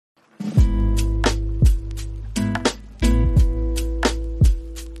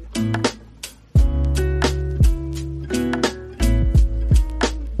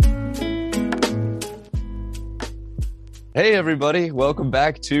Hey, everybody. Welcome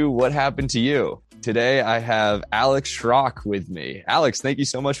back to What Happened to You. Today, I have Alex Schrock with me. Alex, thank you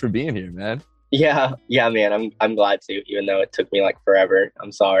so much for being here, man. Yeah, man. I'm glad to, even though it took me like forever.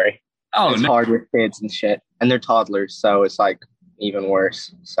 I'm sorry. Oh, It's no. hard with kids and shit, and they're toddlers, so it's like even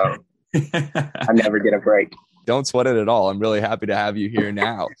worse. So I never get a break. Don't sweat it at all. I'm really happy to have you here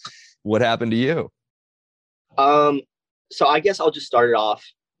now. What happened to you? Um, so I guess I'll just start it off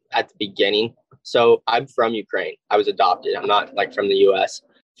at the beginning. So I'm from Ukraine. I was adopted. I'm not like from the US.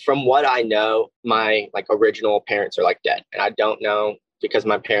 From what I know, my like original parents are like dead. And I don't know because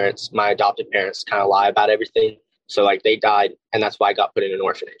my adopted parents kind of lie about everything. So like they died and that's why I got put in an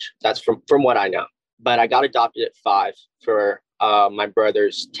orphanage. That's from what I know. But I got adopted at 5 for my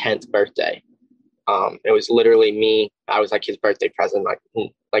brother's 10th birthday. It was literally me. I was like his birthday present,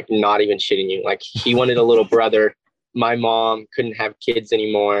 like not even shitting you. Like he wanted a little brother. My mom couldn't have kids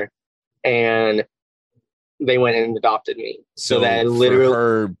anymore, and they went and adopted me. So So, that for literally,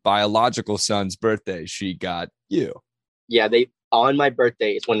 her biological son's birthday, she got you. yeah, they on my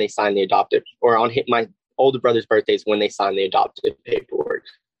birthday is when they signed the adopted, or on my older brother's birthday is when they signed the adopted paperwork.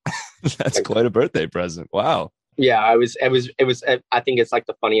 That's Like, quite a birthday present. Wow. yeah, it was. I think it's like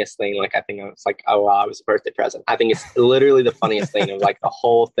the funniest thing. Like, I think I was like, oh wow, it was a birthday present. I think it's literally the funniest thing of like the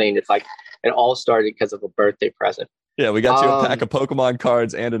whole thing. It's like it all started because of a birthday present. Yeah, we got you a pack Um, of Pokemon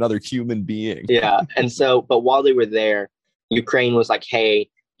cards and another human being. yeah, and so, but while they were there, Ukraine was like, hey,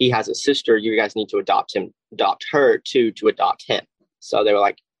 he has a sister. You guys need to adopt her too, to adopt him. So they were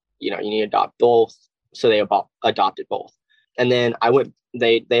like, you need to adopt both. So they adopted both, and then I went.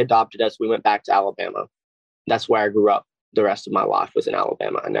 They adopted us. We went back to Alabama. That's where I grew up. The rest of my life was in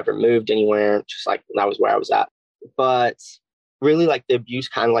Alabama. I never moved anywhere. Just like that was where I was at. But really, like the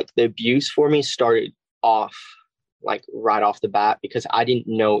abuse for me started off like right off the bat because I didn't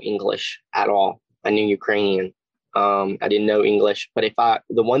know English at all. I knew Ukrainian. I didn't know English. But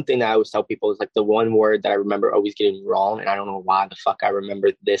the one thing that I always tell people is like the one word that I remember always getting wrong, and I don't know why the fuck I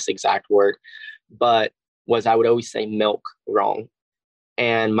remember this exact word, but was I would always say milk wrong.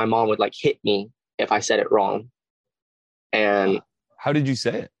 And my mom would like hit me if I said it wrong. And How did you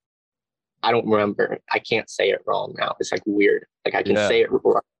say it? I don't remember. I can't say it wrong now. It's like weird. Like I can Yeah. say it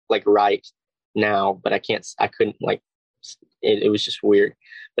like right now, but I couldn't like, it was just weird.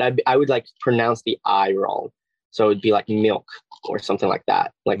 But I would like pronounce the I wrong. So it would be like milk or something like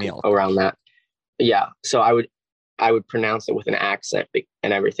that, like Milk. around that. Yeah. So I would pronounce it with an accent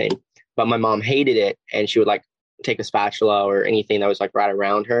and everything. But my mom hated it and she would like take a spatula or anything that was like right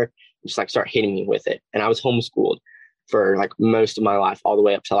around her and just like start hitting me with it. And I was homeschooled for like most of my life, all the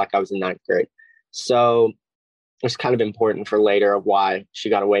way up to like I was in 9th grade. So it's kind of important for later of why she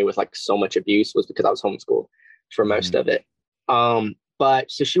got away with like so much abuse was because I was homeschooled for most Mhm. of it.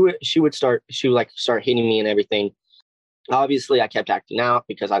 But so she would start hitting me and everything. Obviously, I kept acting out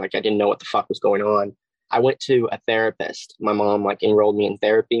because I didn't know what the fuck was going on. I went to a therapist. My mom like enrolled me in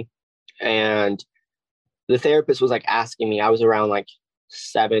therapy, and the therapist was like asking me. I was around like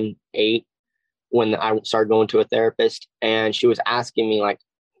 7, 8 when I started going to a therapist, and she was asking me like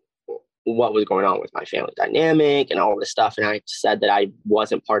what was going on with my family dynamic and all this stuff. And I said that I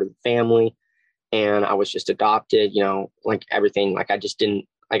wasn't part of the family and I was just adopted, like everything. Like I just didn't,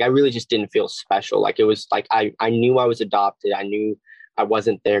 like I really just didn't feel special. Like it was like I knew I was adopted. I knew I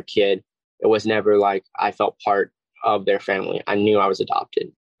wasn't their kid. It was never like I felt part of their family. I knew I was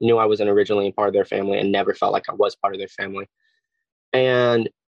adopted, knew I wasn't originally part of their family, and never felt like I was part of their family. And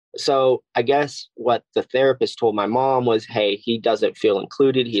so I guess what the therapist told my mom was, hey, he doesn't feel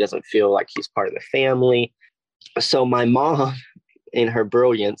included. He doesn't feel like he's part of the family. So my mom, in her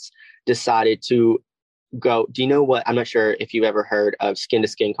brilliance, decided to go. Do you know what? I'm not sure if you've ever heard of skin to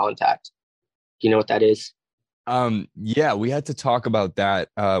skin contact. Do you know what that is? Yeah, we had to talk about that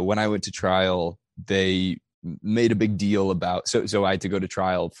when I went to trial. They made a big deal about so I had to go to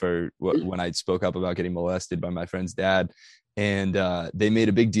trial for when I spoke up about getting molested by my friend's dad, and they made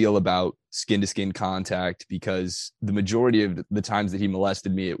a big deal about skin to skin contact because the majority of the times that he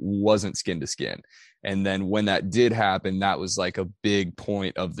molested me, it wasn't skin to skin. And then when that did happen, that was like a big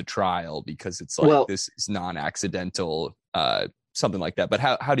point of the trial because it's like Well, this is non-accidental, something like that. But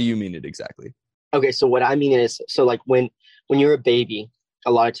how do you mean it exactly? okay. So what I mean is, so like when you're a baby,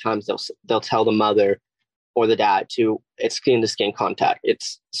 a lot of times they'll tell the mother or the dad to it's skin to skin contact.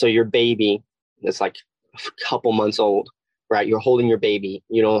 It's so your baby is like a couple months old, right? You're holding your baby.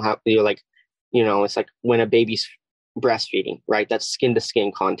 You don't have you're like, it's like when a baby's breastfeeding, right? That's skin to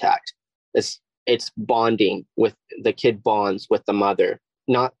skin contact. It's bonding with the kid bonds with the mother.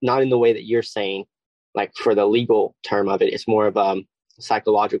 Not in the way that you're saying, like for the legal term of it. It's more of a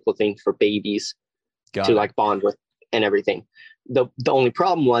psychological thing for babies to Got it. like bond with. and everything. The only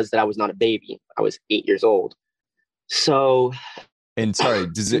problem was that I was not a baby. I was 8 years old. So, And sorry,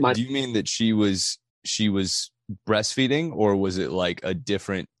 do you mean that she was breastfeeding, or was it like a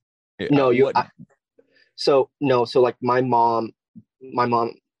different? No, so like my mom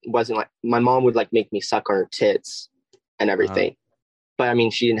wasn't like, my mom would like make me suck on her tits and everything. But I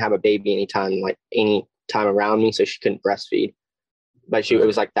mean, she didn't have a baby any time around me, so she couldn't breastfeed. But it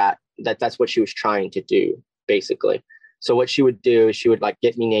was like that's what she was trying to do, basically. So what she would do is she would like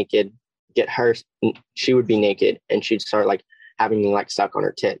get me naked, she would be naked, and she'd start like having me like suck on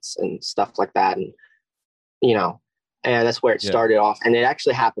her tits and stuff like that. And, and that's where it started off. And it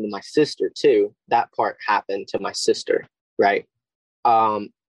actually happened to my sister too. That part happened to my sister, right?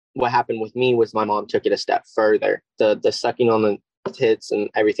 What happened with me was my mom took it a step further. The sucking on the tits and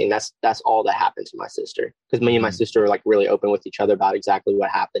everything, that's all that happened to my sister, because me and my sister were like really open with each other about exactly what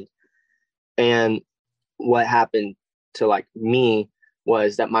happened. And what happened to like me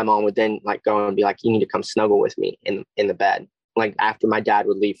was that my mom would then like go and be like, you need to come snuggle with me in the bed, like after my dad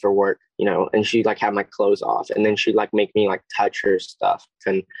would leave for work, and she'd like have my clothes off, and then she'd like make me like touch her stuff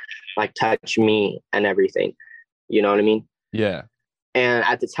and like touch me and everything, you know what I mean? Yeah. And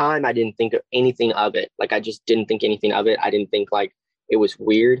at the time, I didn't think of anything of it. Like, I just didn't think anything of it. I didn't think like it was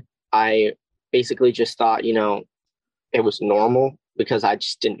weird. I basically just thought, it was normal, because I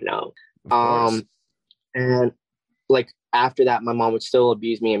just didn't know. And like after that, my mom would still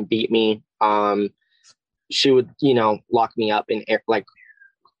abuse me and beat me. She would, lock me up in like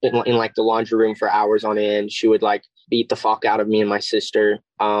the laundry room for hours on end. She would like beat the fuck out of me and my sister.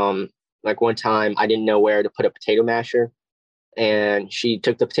 Like one time, I didn't know where to put a potato masher. And she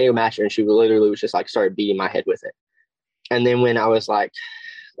took the potato masher and she literally was just like started beating my head with it. And then when I was like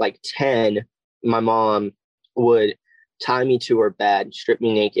 10, my mom would tie me to her bed, strip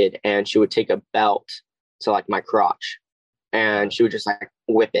me naked, and she would take a belt to like my crotch, and she would just like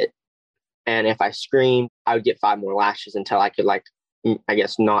whip it. And if I screamed, I would get 5 more lashes until I could like, I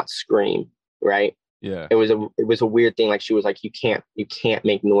guess, not scream. Right. Yeah. It was a weird thing. Like, she was like, you can't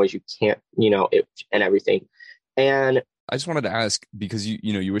make noise. You can't, and everything. And I just wanted to ask, because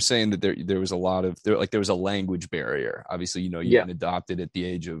you were saying that there was a lot of there was a language barrier. Obviously, you've been adopted at the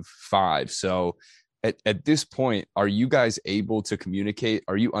age of 5. So at this point, are you guys able to communicate?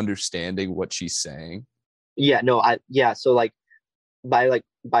 Are you understanding what she's saying? Yeah, no, so like by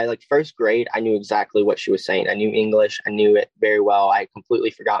first grade, I knew exactly what she was saying. I knew English. I knew it very well. I had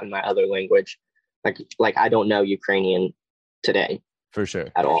completely forgotten my other language. Like I don't know Ukrainian today. For sure.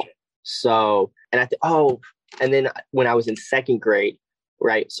 At all. So, and and then when I was in 2nd grade,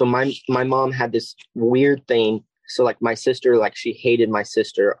 right? So my mom had this weird thing. So like my sister, like she hated my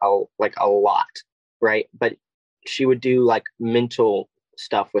sister a lot, right? But she would do like mental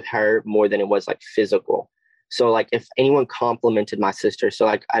stuff with her more than it was like physical. So like if anyone complimented my sister, so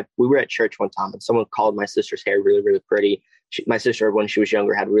like we were at church one time and someone called my sister's hair really, really pretty. My sister, when she was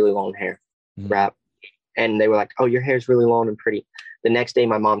younger, had really long hair, right? And they were like, "Oh, your hair is really long and pretty." The next day,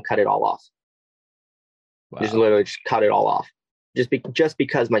 my mom cut it all off. Wow. Just literally just cut it all off, just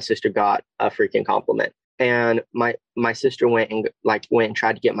because my sister got a freaking compliment. And my sister went and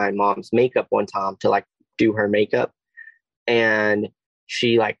tried to get my mom's makeup one time to like do her makeup, and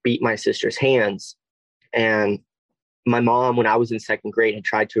she like beat my sister's hands. And my mom, when I was in 2nd grade, had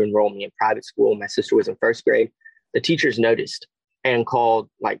tried to enroll me in private school. My sister was in 1st grade. The teachers noticed and called,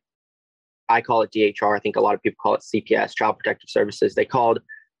 like, I call it DHR. I think a lot of people call it CPS, Child Protective Services. They called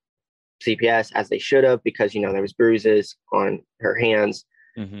CPS, as they should have, because, there was bruises on her hands.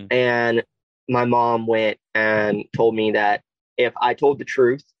 Mm-hmm. And my mom went and told me that if I told the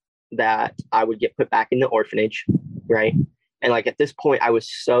truth, that I would get put back in the orphanage, right? And like at this point, I was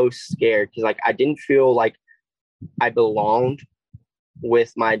so scared because like I didn't feel like I belonged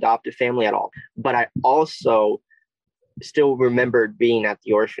with my adopted family at all. But I also still remembered being at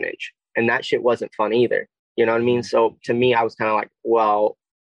the orphanage, and that shit wasn't fun either. You know what I mean? So to me, I was kind of like, well,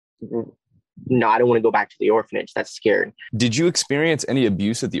 no, I don't want to go back to the orphanage. That's scary. Did you experience any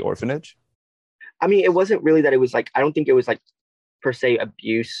abuse at the orphanage? I mean, it wasn't really that. It was like, I don't think it was like per se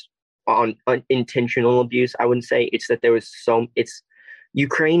abuse on intentional abuse. I wouldn't say. It's that there was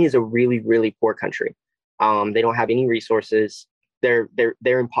Ukraine is a really, really poor country. They don't have any resources. They're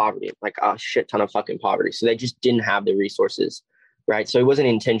in poverty, like a shit ton of fucking poverty. So they just didn't have the resources, right? So it wasn't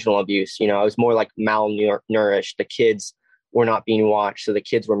intentional abuse. It was more like malnourished. The kids were not being watched, so the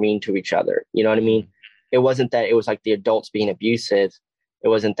kids were mean to each other. You know what I mean? It wasn't that it was like the adults being abusive. It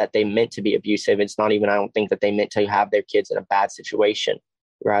wasn't that they meant to be abusive. It's not even, I don't think that they meant to have their kids in a bad situation,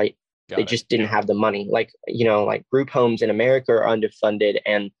 right? They just didn't have the money. Like, like group homes in America are underfunded,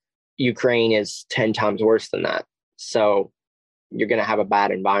 and Ukraine is 10 times worse than that. So you're going to have a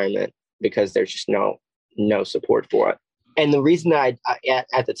bad environment because there's just no support for it. And the reason that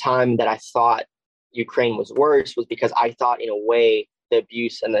at the time that I thought Ukraine was worse was because I thought, in a way, the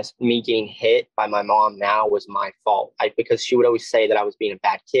abuse and this me getting hit by my mom now was my fault. Because she would always say that I was being a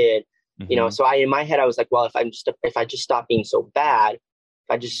bad kid, you know. So in my head, I was like, well, if I just stop being so bad,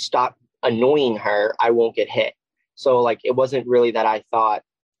 if I just stop annoying her, I won't get hit. So like, it wasn't really that I thought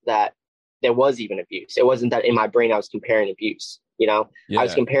that there was even abuse. It wasn't that in my brain I was comparing abuse, you know. I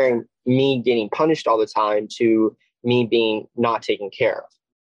was comparing me getting punished all the time to me being not taken care of,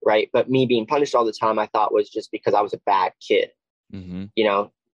 right? But me being punished all the time, I thought was just because I was a bad kid, you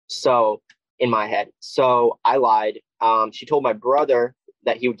know. So in my head, so I lied. She told my brother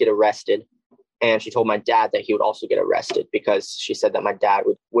that he would get arrested, and she told my dad that he would also get arrested because she said that my dad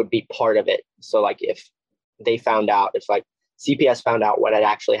would be part of it. So like, if they found out, if like CPS found out what had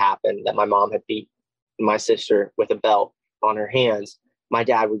actually happened, that my mom had beat my sister with a belt on her hands, my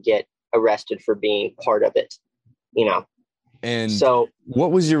dad would get arrested for being part of it, you know. And so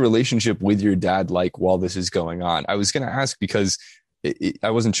what was your relationship with your dad like while this is going on? I was going to ask because I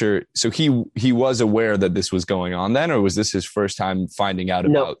wasn't sure. So he was aware that this was going on then, or was this his first time finding out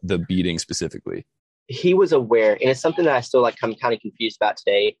about the beating specifically? He was aware, and it's something that I still like. I'm kind of confused about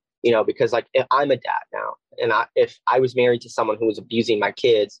today, you know, because like, if I'm a dad now, and if I was married to someone who was abusing my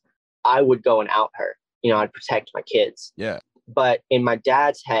kids, I would go and out her. You know, I'd protect my kids. Yeah. But in my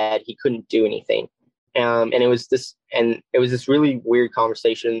dad's head, he couldn't do anything. And it was this really weird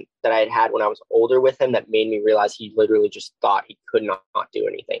conversation that I had when I was older with him that made me realize he literally just thought he could not do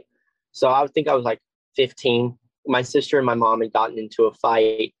anything. So I would think I was like 15. My sister and my mom had gotten into a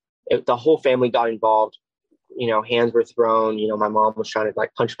fight. The whole family got involved. You know, hands were thrown. You know, my mom was trying to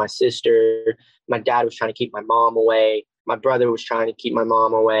like punch my sister. My dad was trying to keep my mom away. My brother was trying to keep my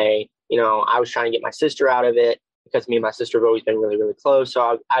mom away. You know, I was trying to get my sister out of it because me and my sister have always been really, really close.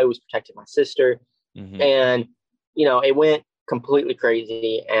 So I always protected my sister. And, you know, it went completely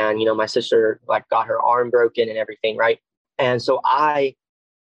crazy. And, you know, my sister like got her arm broken and everything. Right. And so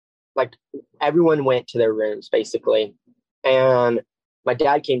everyone went to their rooms basically. And my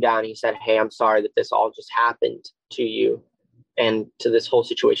dad came down and he said, "Hey, I'm sorry that this all just happened to you and to this whole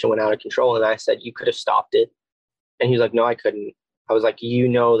situation went out of control." And I said, "You could have stopped it." And he was like, "No, I couldn't." I was like, "You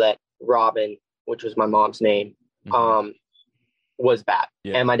know that Robin," which was my mom's name, was bad.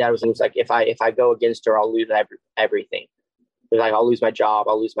 Yeah. And my dad was like, if I go against her, I'll lose everything. He was like, "I'll lose my job.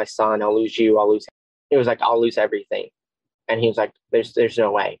 I'll lose my son. I'll lose you. It was like, "I'll lose everything." And he was like, there's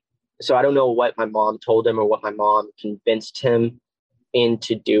no way. So I don't know what my mom told him or what my mom convinced him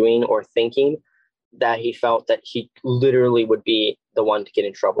into doing or thinking, that he felt that he literally would be the one to get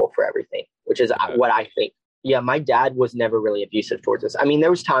in trouble for everything, which is what I think. Yeah, my dad was never really abusive towards us. I mean, there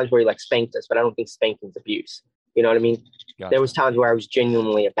was times where he like spanked us, but I don't think spanking's abuse. You know what I mean? Gotcha. There was times where I was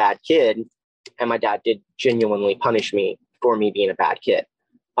genuinely a bad kid, and my dad did genuinely punish me for me being a bad kid.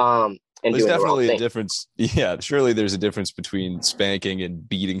 And there's definitely a difference. Yeah, surely there's a difference between spanking and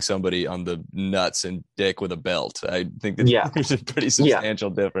beating somebody on the nuts and dick with a belt. I think that there's a pretty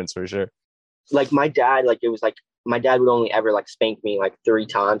substantial difference for sure. Like my dad, like it was like my dad would only ever like spank me like 3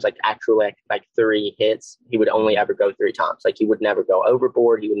 times, like actually like 3 hits. He would only ever go 3 times. Like he would never go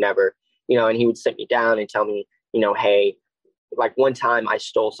overboard. He would never, you know, and he would sit me down and tell me, you know, hey, like one time I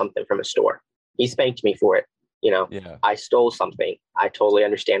stole something from a store. He spanked me for it. You know, I stole something. I totally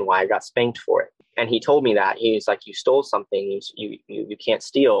understand why I got spanked for it. And he told me that. He was like, "You stole something. You can't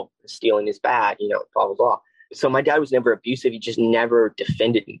steal. Stealing is bad, you know, blah, blah, blah." So my dad was never abusive. He just never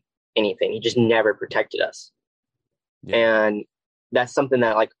defended anything. He just never protected us. Yeah. And that's something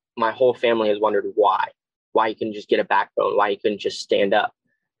that like my whole family has wondered why he couldn't just get a backbone, why he couldn't just stand up.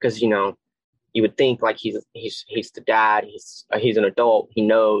 Because, you know, you would think like he's the dad. He's an adult. He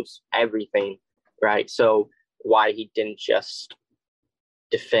knows everything. Right. So why he didn't just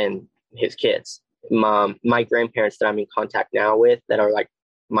defend his kids. My grandparents that I'm in contact now with that are like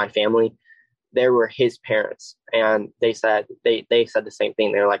my family, they were his parents. And they said the same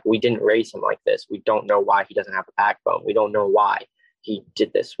thing. They're like, "We didn't raise him like this. We don't know why he doesn't have a backbone. We don't know why he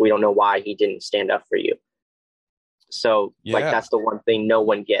did this. We don't know why he didn't stand up for you." So like, that's the one thing no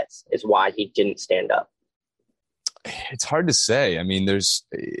one gets is why he didn't stand up. It's hard to say. I mean,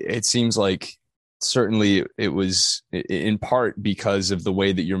 it seems like certainly it was in part because of the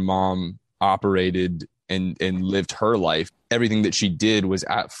way that your mom operated and lived her life. Everything that she did was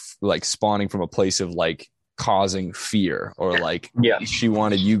like spawning from a place of like causing fear or like she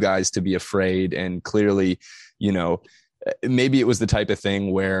wanted you guys to be afraid. And clearly, you know, maybe it was the type of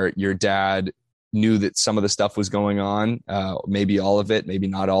thing where your dad knew that some of the stuff was going on, maybe all of it, maybe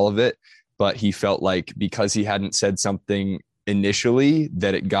not all of it. but he felt like because he hadn't said something initially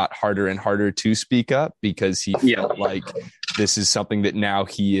that it got harder and harder to speak up, because he felt like this is something that now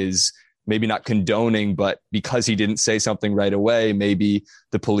he is maybe not condoning, but because he didn't say something right away, maybe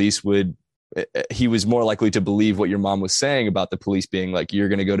the police would, he was more likely to believe what your mom was saying about the police being like, you're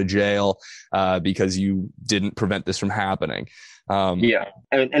going to go to jail because you didn't prevent this from happening.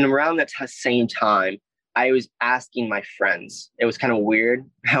 And around that same time, I was asking my friends. It was kind of weird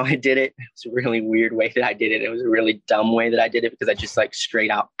how I did it. It was a really weird way that I did it. It was a really dumb way that I did it, because I just like straight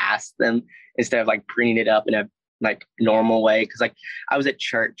out asked them instead of like printing it up in a like normal way. Cause like I was at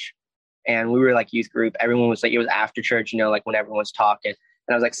church and we were like youth group. Everyone was like, it was after church, you know, like when everyone's talking.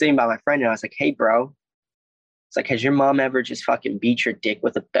 And I was like sitting by my friend and I was like, hey bro, it's like, has your mom ever just fucking beat your dick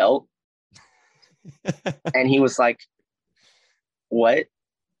with a belt? And he was like, what?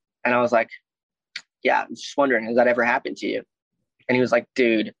 And I was like, yeah, I'm just wondering, has that ever happened to you? And he was like,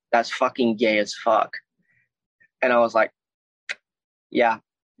 dude, that's fucking gay as fuck. And I was like, yeah,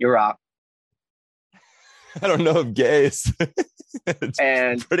 you're right. I don't know if gay is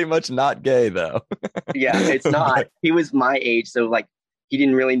it's pretty much not gay though. Yeah, it's not. He was my age, so like he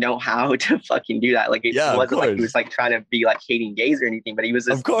didn't really know how to fucking do that. Like it wasn't like he was like trying to be like hating gays or anything, but he was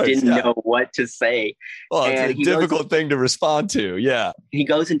just didn't know what to say. Well, it's a difficult thing to respond to. Yeah. He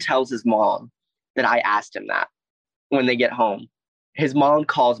goes and tells his mom that I asked him that when they get home. His mom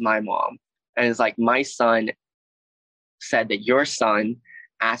calls my mom and is like, my son said that your son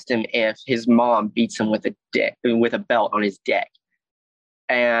asked him if his mom beats him with a belt on his dick.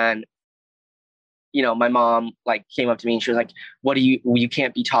 And, you know, my mom like came up to me and she was like, you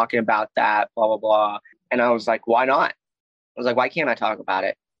can't be talking about that, blah, blah, blah. And I was like, why not? I was like, why can't I talk about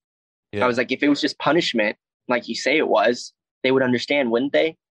it? Yeah. I was like, if it was just punishment, like you say it was, they would understand, wouldn't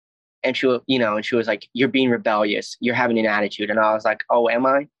they? And she was like, you're being rebellious. You're having an attitude. And I was like, oh, am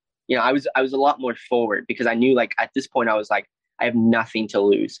I? You know, I was a lot more forward because I knew like at this point I was like, I have nothing to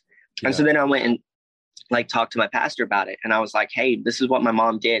lose. Yeah. And so then I went and like talked to my pastor about it. And I was like, hey, this is what my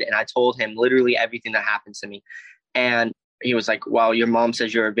mom did. And I told him literally everything that happened to me. And he was like, well, your mom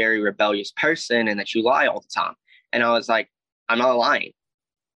says you're a very rebellious person and that you lie all the time. And I was like, I'm not lying.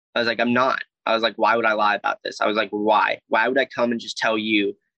 I was like, I'm not. I was like, why would I lie about this? I was like, why? Why would I come and just tell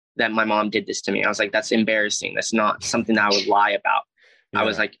you that my mom did this to me? I was like, that's embarrassing. That's not something that I would lie about. Yeah. I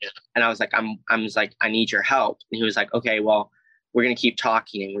was like, I need your help. And he was like, okay, well, we're going to keep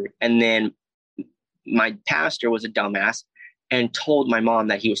talking. And then my pastor was a dumbass and told my mom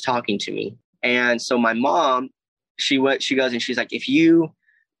that he was talking to me. And so my mom, she goes and she's like, if you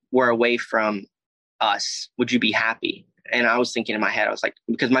were away from us, would you be happy? And I was thinking in my head, I was like,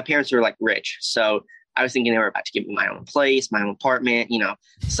 because my parents were like rich. So I was thinking they were about to give me my own place, my own apartment, you know,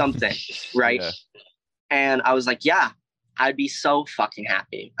 something. Right. Yeah. And I was like, yeah, I'd be so fucking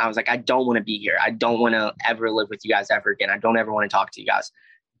happy. I was like, I don't want to be here. I don't want to ever live with you guys ever again. I don't ever want to talk to you guys.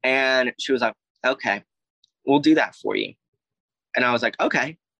 And she was like, okay, we'll do that for you. And I was like,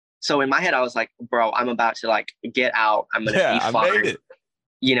 okay. So in my head, I was like, bro, I'm about to like get out. I'm going to be fine. I made it.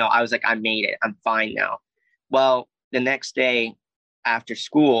 You know, I was like, I made it. I'm fine now. Well, the next day after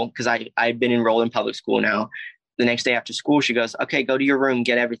school, because I'd been enrolled in public school now. The next day after school, she goes, okay, go to your room,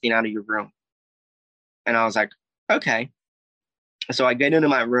 get everything out of your room. And I was like, okay. So I get into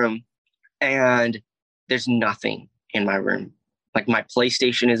my room and there's nothing in my room. Like my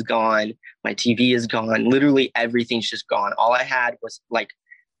PlayStation is gone. My TV is gone. Literally everything's just gone. All I had was like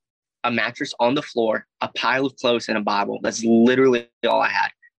a mattress on the floor, a pile of clothes, and a Bible. That's literally all I had.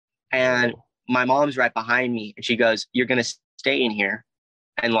 And my mom's right behind me and she goes, you're going to stay in here,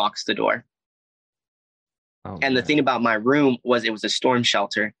 and locks the door. Oh, and the thing about my room was it was a storm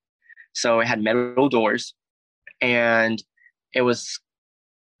shelter. So it had metal doors and it was,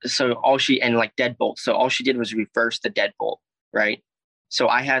 so all she, and like deadbolt. So all she did was reverse the deadbolt. Right. So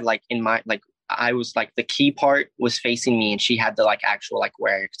I had like in my, like, I was like, the key part was facing me and she had the like actual, like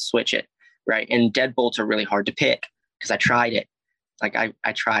where I could switch it. Right. And deadbolts are really hard to pick because I tried it. Like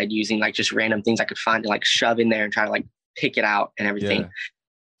I tried using like just random things I could find to like shove in there and try to like pick it out and everything. Yeah.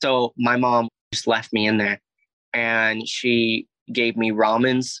 So my mom just left me in there and she gave me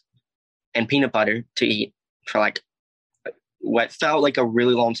ramens and peanut butter to eat for like what felt like a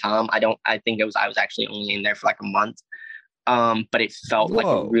really long time. I think I was actually only in there for like a month. But it felt like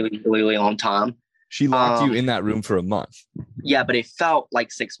a really, really long time. She locked you in that room for a month. Yeah, but it felt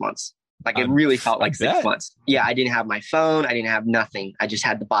like 6 months. Like it really felt like 6 months. Yeah, I didn't have my phone. I didn't have nothing. I just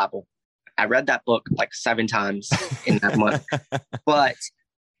had the Bible. I read that book like 7 times in that month. But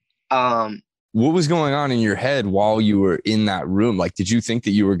what was going on in your head while you were in that room? Like, did you think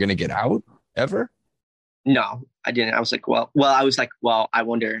that you were going to get out ever? No, I didn't. I was like, well, I was like, well, I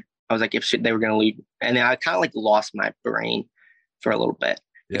wonder I was like, if they were going to leave. And then I kind of like lost my brain for a little bit.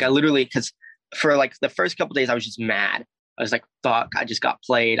 Like Yeah. I literally, because for like the first couple of days, I was just mad. I was like, fuck, I just got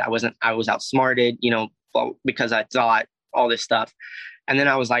played. I was outsmarted, you know, because I thought all this stuff. And then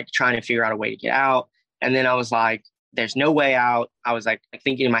I was like trying to figure out a way to get out. And then I was like, there's no way out. I was like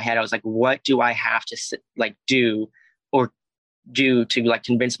thinking in my head, I was like, what do I have to like do to like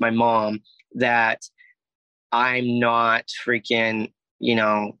convince my mom that I'm not freaking, you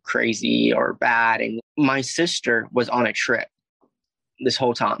know, crazy or bad. And my sister was on a trip this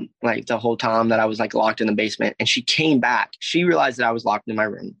whole time, like the whole time that I was like locked in the basement. And she came back. She realized that I was locked in my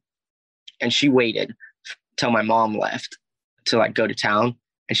room, and she waited till my mom left to like go to town.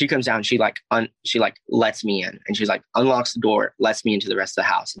 And she comes down, she like lets me in, and she's like unlocks the door, lets me into the rest of the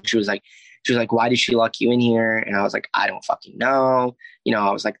house. And she was like, why did she lock you in here? And I was like, I don't fucking know. You know,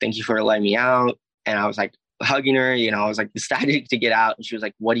 I was like, thank you for letting me out. And I was like hugging her, you know, I was like ecstatic to get out. And she was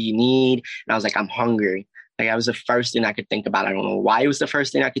like, what do you need? And I was like, I'm hungry. Like, that was the first thing I could think about. I don't know why it was the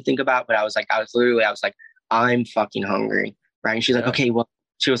first thing I could think about, but I was like, I'm fucking hungry. Right. And she's like, okay, well,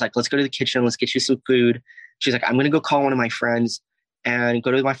 she was like, let's go to the kitchen. Let's get you some food. She's like, I'm going to go call one of my friends and go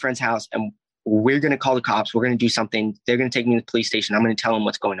to my friend's house, and we're going to call the cops. We're going to do something. They're going to take me to the police station. I'm going to tell them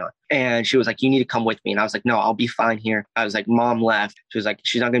what's going on. And she was like, you need to come with me. And I was like, no, I'll be fine here. I was like, mom left. She was like,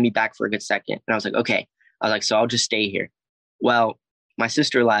 she's not going to be back for a good second. And I was like, okay. I was like, so I'll just stay here. Well, my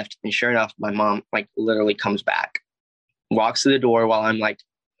sister left, and sure enough, my mom like literally comes back, walks to the door while I'm like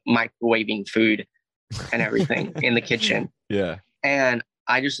microwaving food and everything in the kitchen. Yeah. And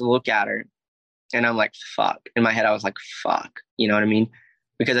I just look at her, and I'm like, fuck. In my head, I was like, fuck. You know what I mean?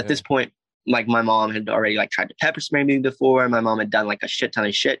 Because at this point, like my mom had already like tried to pepper spray me before. My mom had done like a shit ton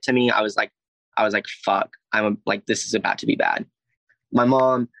of shit to me. I was like, fuck. I'm like, this is about to be bad. My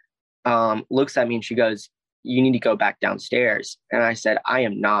mom looks at me and she goes, you need to go back downstairs. And I said, I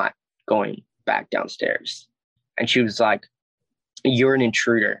am not going back downstairs. And she was like, you're an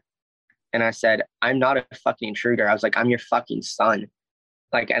intruder. And I said, I'm not a fucking intruder. I was like, I'm your fucking son.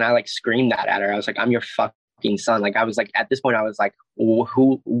 Like, and I like screamed that at her. I was like, I'm your fucking son. Like, I was like, at this point, I was like,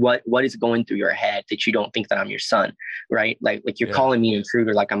 what is going through your head that you don't think that I'm your son? Right. Like you're calling me an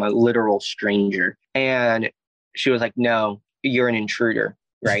intruder. Like I'm a literal stranger. And she was like, no, you're an intruder.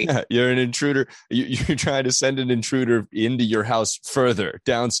 Right. Yeah, you're an intruder. You're trying to send an intruder into your house further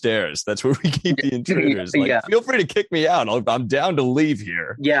downstairs. That's where we keep the intruders. Like, feel free to kick me out. I'm down to leave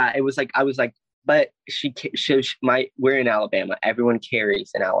here. Yeah. It was like, I was like, but we're in Alabama. Everyone carries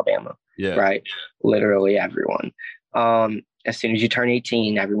in Alabama. Yeah. Right. Literally everyone. As soon as you turn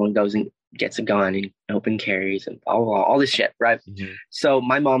 18, everyone goes and gets a gun and open carries and blah, blah, blah, all this shit. Right. Mm-hmm. So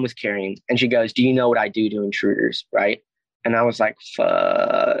my mom was carrying, and she goes, do you know what I do to intruders? Right. And I was like,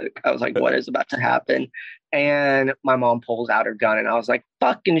 fuck. I was like, what is about to happen? And my mom pulls out her gun, and I was like,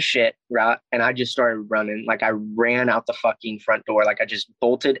 fucking shit, right? And I just started running. Like, I ran out the fucking front door. Like, I just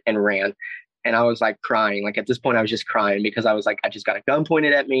bolted and ran. And I was like crying. Like, at this point, I was just crying because I was like, I just got a gun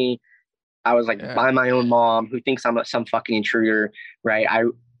pointed at me. I was like by my own mom, who thinks I'm some fucking intruder, right? I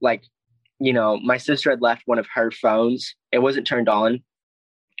like, you know, my sister had left one of her phones. It wasn't turned on,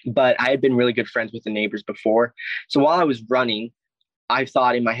 but I had been really good friends with the neighbors before. So while I was running, I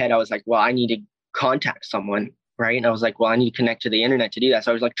thought in my head, I was like, well, I need to contact someone, right? And I was like, well, I need to connect to the internet to do that.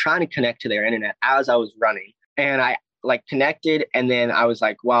 So I was like trying to connect to their internet as I was running. And I like connected. And then I was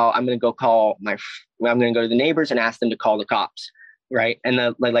like, well, I'm going to go I'm going to go to the neighbors and ask them to call the cops, right? And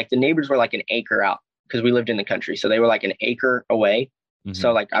the neighbors were like an acre out because we lived in the country. So they were like an acre away. Mm-hmm.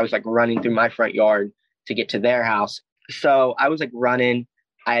 So like I was like running through my front yard to get to their house. So I was like running.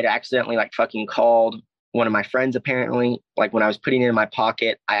 I had accidentally like fucking called one of my friends, apparently. Like when I was putting it in my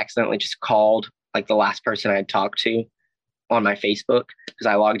pocket, I accidentally just called like the last person I had talked to on my Facebook, because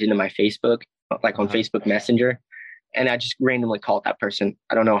I logged into my Facebook, like on Facebook Messenger. And I just randomly called that person.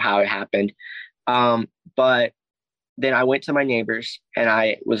 I don't know how it happened. But then I went to my neighbors, and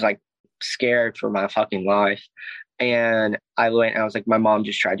I was like scared for my fucking life. And I went and I was like, my mom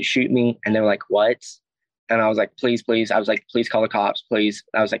just tried to shoot me. And they were like, what? And I was like, please. I was like, please call the cops, please.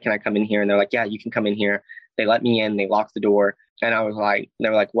 I was like, can I come in here? And they're like, yeah, you can come in here. They let me in. They locked the door. And I was like, they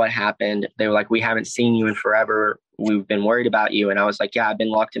were like, what happened? They were like, we haven't seen you in forever. We've been worried about you. And I was like, yeah, I've been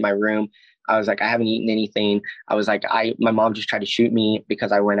locked in my room. I was like, I haven't eaten anything. I was like, my mom just tried to shoot me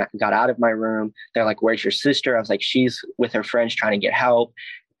because I got out of my room. They're like, where's your sister? I was like, she's with her friends trying to get help.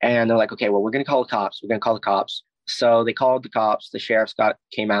 And they're like, okay, well, we're going to call the cops. So they called the cops. The sheriff's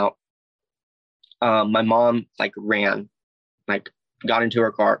came out. My mom like ran, like got into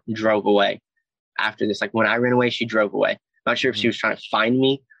her car, drove away after this. Like when I ran away, she drove away. Not sure if she was trying to find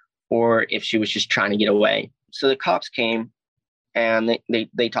me or if she was just trying to get away. So the cops came, and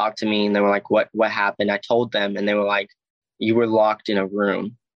they talked to me and they were like, what happened? I told them, and they were like, you were locked in a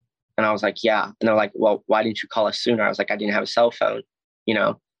room. And I was like, yeah. And they're like, well, why didn't you call us sooner? I was like, I didn't have a cell phone, you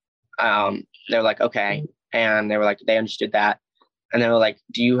know? They're like, okay. And they were like, they understood that. And they were like,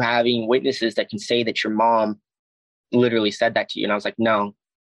 do you have any witnesses that can say that your mom literally said that to you? And I was like, no.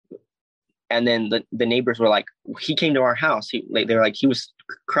 And then the neighbors were like, he came to our house. They were like, he was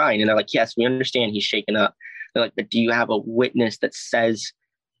crying. And they're like, yes, we understand he's shaken up. They're like, but do you have a witness that says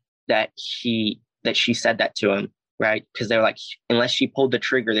that she said that to him? Right? Because they're like, unless she pulled the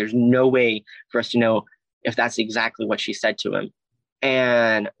trigger, there's no way for us to know if that's exactly what she said to him.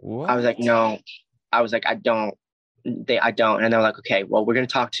 And what? I was like, no. I was like, I don't. I don't. And they're like, okay, well, we're going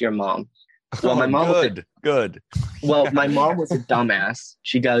to talk to your mom. Well, my mom good. Well, my mom was a dumbass.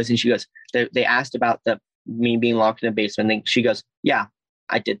 She goes, they asked about me being locked in a basement. And she goes, yeah,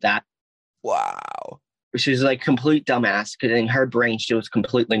 I did that. Wow. She's like complete dumbass, because in her brain, she was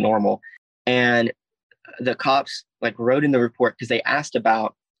completely normal. And the cops like wrote in the report, because they asked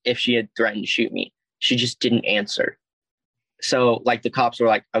about if she had threatened to shoot me. She just didn't answer. So like the cops were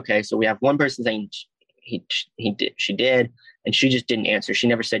like, okay, so we have one person saying she did, and she just didn't answer. She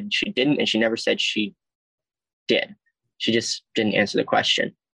never said she didn't, and she never said she did. She just didn't answer the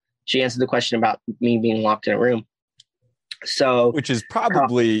question. She answered the question about me being locked in a room. So, which is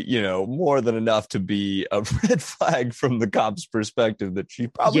probably, more than enough to be a red flag from the cops' perspective that she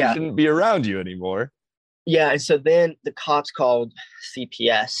probably shouldn't be around you anymore. Yeah. And so then the cops called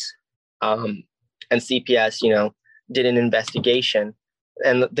CPS, and CPS, did an investigation.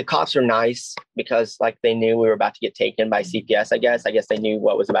 And the cops are nice, because like they knew we were about to get taken by CPS. I guess they knew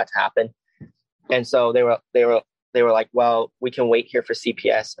what was about to happen. And so they were like, well, we can wait here for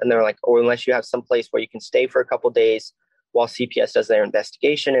CPS. And they're like, or unless you have some place where you can stay for a couple of days while CPS does their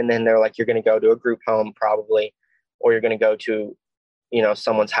investigation. And then they're like, you're going to go to a group home probably, or you're going to go to,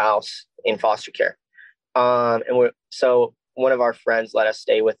 someone's house in foster care. So one of our friends let us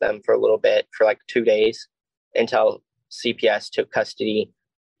stay with them for a little bit, for like 2 days, until CPS took custody.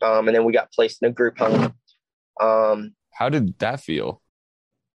 And then we got placed in a group home. How did that feel?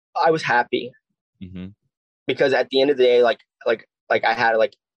 I was happy. Mm-hmm. Because at the end of the day, like I had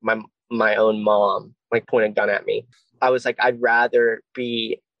like my own mom like point a gun at me. I was like, I'd rather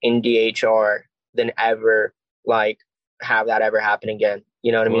be in DHR than ever like have that ever happen again.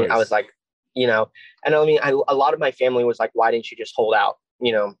 You know what I mean? I was like, and I mean, a lot of my family was like, why didn't you just hold out?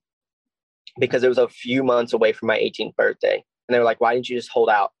 Because it was a few months away from my 18th birthday, and they were like, why didn't you just hold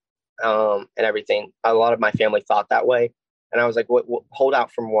out? And everything. A lot of my family thought that way, and I was like, what hold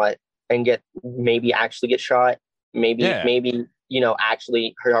out from what? And maybe actually get shot, maybe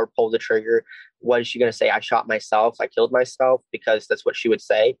actually her pull the trigger. What is she gonna say? I shot myself, I killed myself, because that's what she would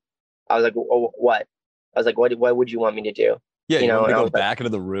say. I was like, what? I was like, what would you want me to do? Yeah, you want me to go back into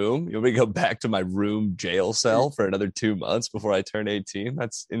the room? You want me to go back to my room jail cell for another 2 months before I turn 18?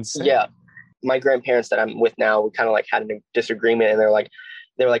 That's insane. Yeah, my grandparents that I'm with now, we kind of like had a disagreement, and they were like,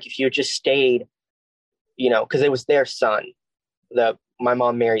 if you had just stayed, because it was their son. My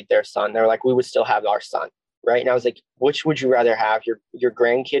mom married their son. They're like, we would still have our son, right? And I was like, which would you rather have, your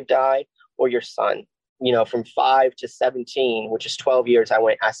grandkid die or your son? From 5 to 17, which is 12 years,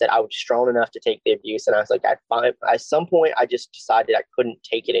 I said I was strong enough to take the abuse. And I was like, at some point, I just decided I couldn't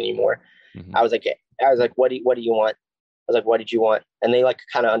take it anymore. Mm-hmm. I was like, what do you want? I was like, what did you want? And they like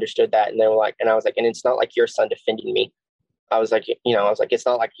kind of understood that. And they were like, and I was like, and it's not like your son defending me. I was like, it's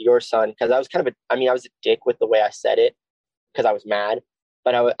not like your son. Cause I was I was a dick with the way I said it, because I was mad.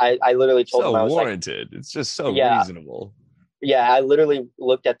 But I literally told them, I was warranted. Like, it's just so reasonable. Yeah, I literally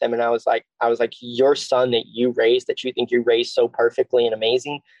looked at them and I was like, your son that you raised, that you think you raised so perfectly and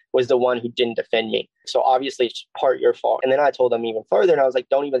amazing, was the one who didn't defend me. So obviously it's part your fault. And then I told them even further, and I was like,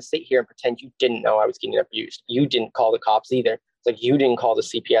 don't even sit here and pretend you didn't know I was getting abused. You didn't call the cops either. It's like, you didn't call the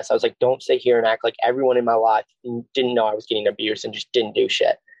CPS. I was like, don't sit here and act like everyone in my life didn't know I was getting abused and just didn't do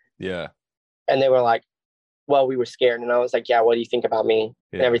shit. Yeah. And they were like, well, we were scared. And I was like, yeah, what do you think about me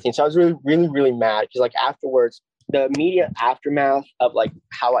and everything? So I was really, really, really mad, because like afterwards, the immediate aftermath of like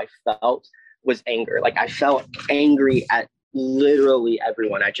how I felt was anger. Like I felt angry at literally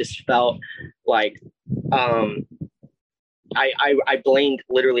everyone. I just felt like I blamed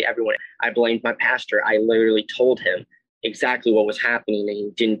literally everyone. I blamed my pastor. I literally told him exactly what was happening, and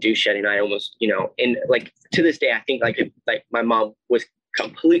he didn't do shit. And I almost, and like to this day, I think like my mom was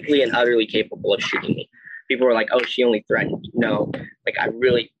completely and utterly capable of shooting me. People were like, oh, she only threatened. No, like I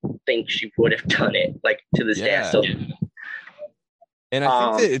really think she would have done it. Like to this day, I still. And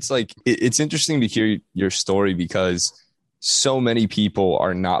I think that it's like, it's interesting to hear your story, because so many people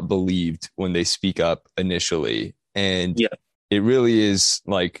are not believed when they speak up initially. And it really is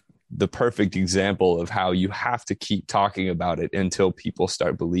like the perfect example of how you have to keep talking about it until people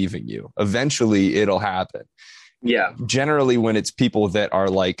start believing you. Eventually it'll happen. Yeah. Generally, when it's people that are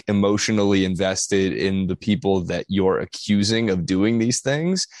like emotionally invested in the people that you're accusing of doing these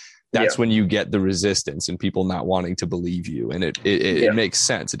things, that's when you get the resistance and people not wanting to believe you. And it makes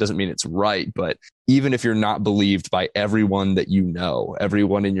sense. It doesn't mean it's right, but even if you're not believed by everyone that you know,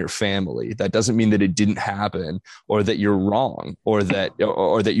 everyone in your family, that doesn't mean that it didn't happen or that you're wrong or that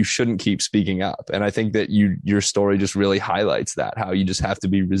you shouldn't keep speaking up. And I think that your story just really highlights that, how you just have to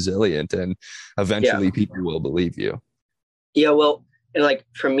be resilient and eventually people will believe you. Yeah. Well, and like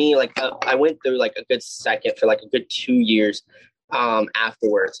for me, like I went through like a good second for like a good 2 years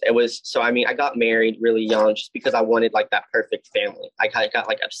afterwards. It was, so, I mean, I got married really young just because I wanted like that perfect family. I got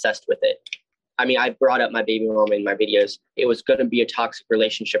like obsessed with it. I mean, I brought up my baby mama in my videos. It was going to be a toxic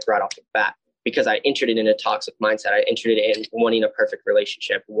relationship right off the bat because I entered it in a toxic mindset. I entered it in wanting a perfect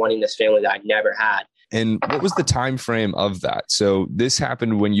relationship, wanting this family that I never had. And what was the time frame of that? So this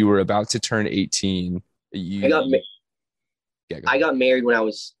happened when you were about to turn 18. I got married when I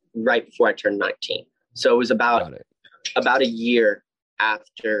was right before I turned 19. So it was about a year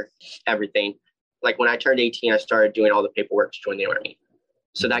after everything. Like when I turned 18, I started doing all the paperwork to join the Army.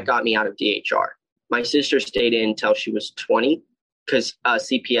 So that got me out of DHR. My sister stayed in until she was 20 because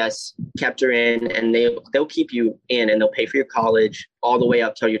CPS kept her in, and they'll keep you in and they'll pay for your college all the way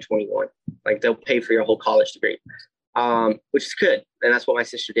up till you're 21. Like they'll pay for your whole college degree, which is good. And that's what my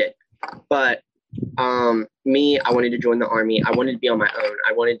sister did. But me, I wanted to join the Army. I wanted to be on my own.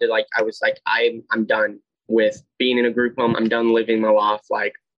 I wanted to I'm done with being in a group home. I'm done living my life.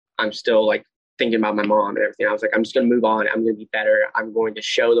 Like I'm still like thinking about my mom and everything. I was like, I'm just going to move on. I'm going to be better. I'm going to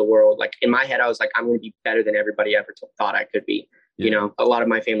show the world. Like in my head, I was like, I'm going to be better than everybody ever thought I could be. Yeah. You know, a lot of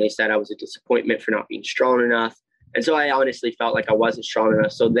my family said I was a disappointment for not being strong enough. And so I honestly felt like I wasn't strong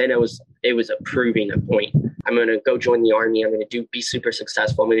enough. So then it was proving a point. I'm going to go join the Army. I'm going to be super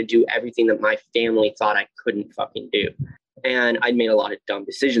successful. I'm going to do everything that my family thought I couldn't fucking do. And I made a lot of dumb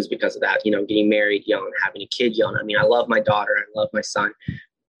decisions because of that, you know, getting married young, having a kid young. I mean, I love my daughter. I love my son,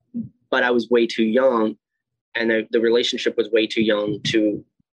 but I was way too young. And the relationship was way too young to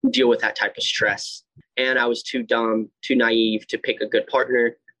deal with that type of stress. And I was too dumb, too naive to pick a good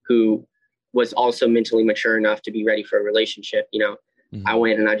partner who was also mentally mature enough to be ready for a relationship. You know, I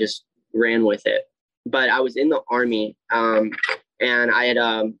went and I just ran with it. But I was in the Army, and I had,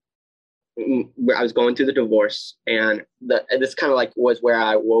 I was going through the divorce, and this kind of like was where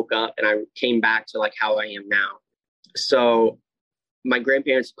I woke up and I came back to like how I am now. So my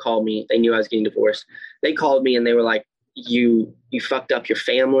grandparents called me. They knew I was getting divorced. They called me and they were like, you fucked up your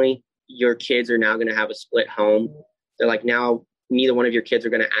family. Your kids are now going to have a split home. They're like, now neither one of your kids are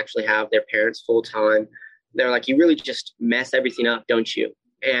going to actually have their parents full time. They're like, you really just mess everything up, don't you?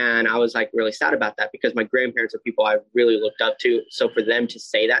 And I was like really sad about that because my grandparents are people I really looked up to. So for them to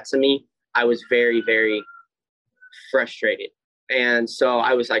say that to me, I was very, very frustrated. And so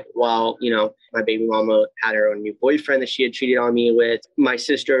I was like, well, you know, my baby mama had her own new boyfriend that she had cheated on me with. My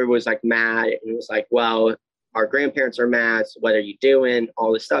sister was like mad and was like, well, our grandparents are mad. So what are you doing?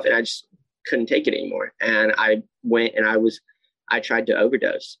 All this stuff. And I just couldn't take it anymore. And I went and I tried to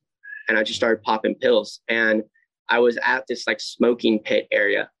overdose and I just started popping pills. And I was at this like smoking pit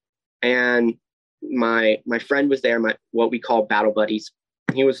area, and my friend was there, what we call battle buddies.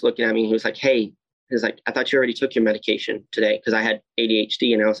 He was looking at me and he was like, hey, he's like, I thought you already took your medication today because I had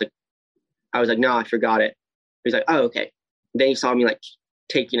ADHD. And I was like, no, I forgot it. He's like, oh, okay. Then he saw me like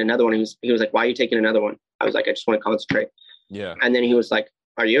taking another one. He was like, why are you taking another one? I was like, I just want to concentrate. Yeah. And then he was like,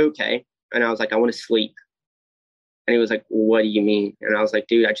 are you okay? And I was like, I want to sleep. And he was like, what do you mean? And I was like,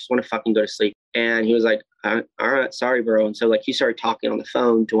 dude, I just want to fucking go to sleep. And he was like, all right, sorry, bro. And so like he started talking on the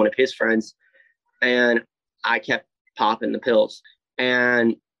phone to one of his friends, and I kept popping the pills.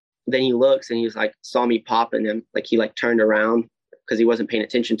 And then he looks and he's like, saw me popping them. Like he like turned around because he wasn't paying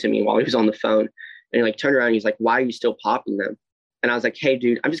attention to me while he was on the phone. And he like turned around and he's like, why are you still popping them? And I was like, hey,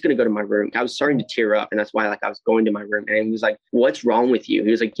 dude, I'm just going to go to my room. I was starting to tear up. And that's why like I was going to my room. And he was like, what's wrong with you?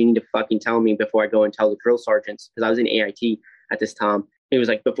 He was like, you need to fucking tell me before I go and tell the drill sergeants. Because I was in AIT at this time. He was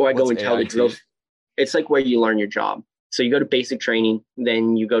like, before I go and tell the drill, it's like where you learn your job. So you go to basic training,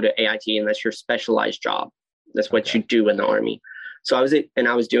 then you go to AIT, and that's your specialized job. That's what you do in the Army. So I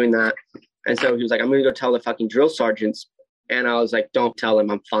was doing that. And so he was like, I'm going to go tell the fucking drill sergeants. And I was like, don't tell them,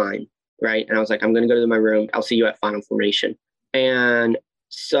 I'm fine. Right. And I was like, I'm going to go to my room. I'll see you at final formation. And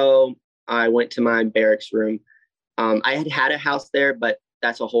so I went to my barracks room. I had a house there, but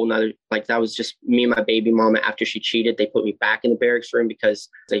that's a whole nother, like that was just me and my baby mama. After she cheated, they put me back in the barracks room because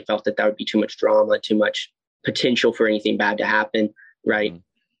they felt that would be too much drama, too much potential for anything bad to happen, right?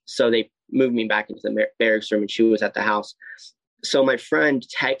 So they moved me back into the barracks room, and she was at the house. So my friend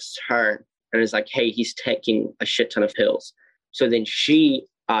texts her and is like, hey, he's taking a shit ton of pills. So then she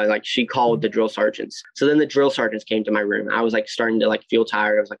called the drill sergeants. So then the drill sergeants came to my room. I was like starting to like feel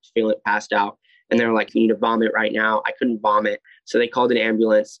tired. I was like feeling passed out. And they were like, you need to vomit right now. I couldn't vomit. So they called an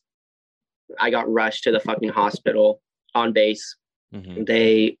ambulance. I got rushed to the fucking hospital on base. Mm-hmm.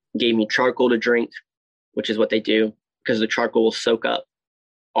 They gave me charcoal to drink, which is what they do, because the charcoal will soak up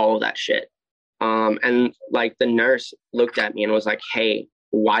all of that shit. And like the nurse looked at me and was like, hey,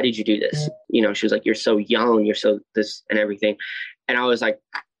 why did you do this? You know, she was like, you're so young, you're so this and everything. And I was like,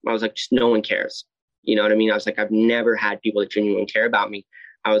 just no one cares. You know what I mean? I was like, I've never had people that genuinely care about me.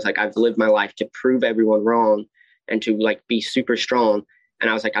 I was like, I've lived my life to prove everyone wrong and to like be super strong. And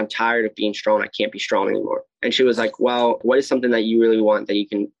I was like, I'm tired of being strong. I can't be strong anymore. And she was like, well, what is something that you really want that you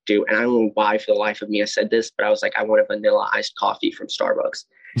can do? And I don't know why for the life of me I said this, but I was like, I want a vanilla iced coffee from Starbucks.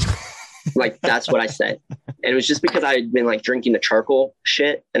 Like, that's what I said. And it was just because I had been like drinking the charcoal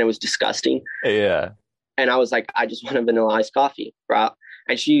shit and it was disgusting. Yeah. And I was like, I just want a vanilla iced coffee, bro.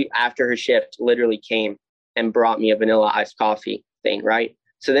 And she, after her shift, literally came and brought me a vanilla iced coffee thing, right?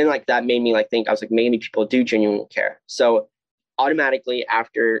 So then like that made me like think, I was like, maybe people do genuinely care. So automatically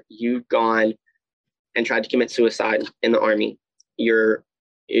after you've gone and tried to commit suicide in the Army, you're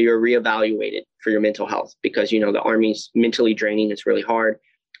reevaluated for your mental health, because, you know, the Army's mentally draining. It's really hard.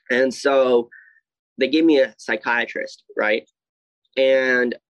 And so they gave me a psychiatrist, right?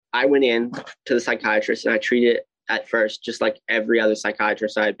 And I went in to the psychiatrist and I treated it at first just like every other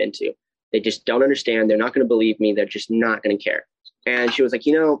psychiatrist I had been to. They just don't understand. They're not going to believe me. They're just not going to care. And she was like,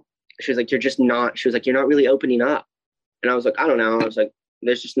 you're not really opening up. And I was like, I don't know. I was like,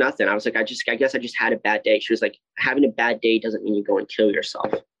 there's just nothing. I was like, I guess I just had a bad day. She was like, having a bad day doesn't mean you go and kill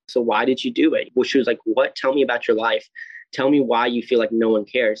yourself. So why did you do it? Well, she was like, what? Tell me about your life. Tell me why you feel like no one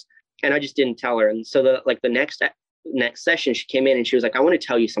cares. And I just didn't tell her. And so the next session, she came in and she was like, I want to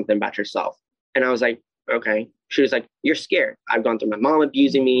tell you something about yourself. And I was like, okay. She was like, you're scared. I've gone through my mom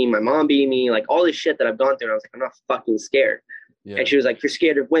abusing me, my mom beating me, like all this shit that I've gone through. And I was like, I'm not fucking scared. Yeah. And she was like, you're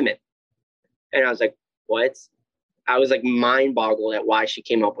scared of women. And I was like, what? I was like mind boggled at why she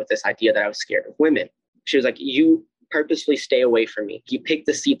came up with this idea that I was scared of women. She was like, you purposefully stay away from me. You pick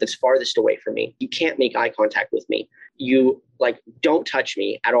the seat that's farthest away from me. You can't make eye contact with me. You like, don't touch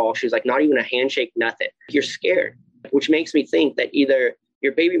me at all. She was like, not even a handshake, nothing. You're scared, which makes me think that either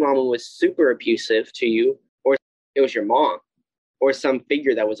your baby mama was super abusive to you, or it was your mom, or some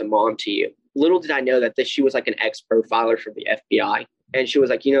figure that was a mom to you. Little did I know that she was like an ex-profiler for the FBI. And she was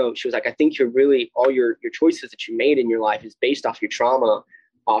like, I think you're really, all your choices that you made in your life is based off your trauma,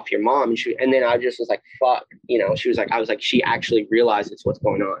 off your mom. And then I just was like, fuck, she was like, I was like, she actually realizes what's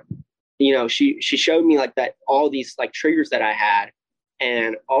going on. She showed me like that, all these like triggers that I had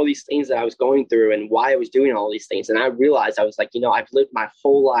and all these things that I was going through and why I was doing all these things. And I realized, I was like, I've lived my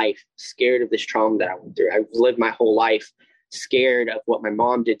whole life scared of this trauma that I went through. I've lived my whole life scared of what my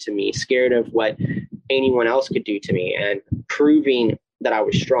mom did to me, scared of what anyone else could do to me, and proving that I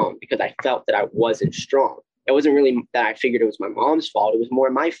was strong because I felt that I wasn't strong. It wasn't really that I figured it was my mom's fault. It was more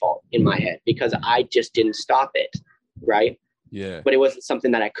my fault in my head because I just didn't stop it. Right. Yeah. But it wasn't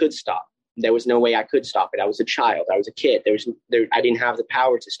something that I could stop. There was no way I could stop it. I was a child. I was a kid. I didn't have the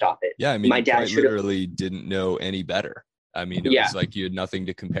power to stop it. Yeah. I mean, my dad literally didn't know any better. I mean, it was like you had nothing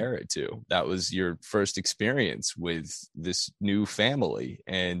to compare it to. That was your first experience with this new family.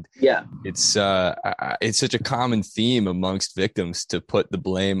 And it's such a common theme amongst victims to put the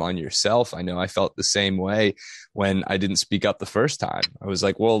blame on yourself. I know I felt the same way when I didn't speak up the first time. I was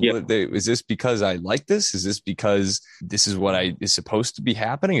like, well, is this because I like this? Is this because this is what is supposed to be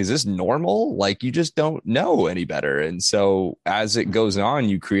happening? Is this normal? Like, you just don't know any better. And so as it goes on,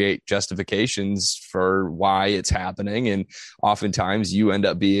 you create justifications for why it's happening. And oftentimes you end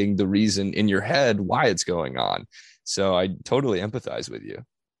up being the reason in your head why it's going on. So I totally empathize with you.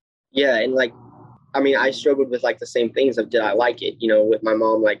 Yeah. And like, I mean, I struggled with like the same things of, did I like it? With my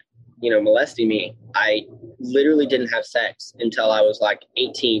mom, like, molesting me. I literally didn't have sex until I was like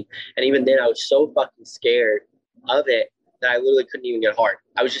 18. And even then I was so fucking scared of it that I literally couldn't even get hard.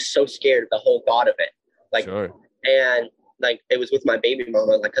 I was just so scared of the whole thought of it. Like, sure. And like, it was with my baby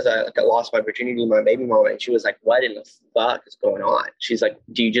mama, like, cause I lost my virginity to my baby mama. And she was like, what in the fuck is going on? She's like,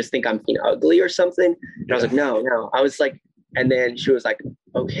 do you just think I'm ugly or something? And I was like, no. I was like, and then she was like,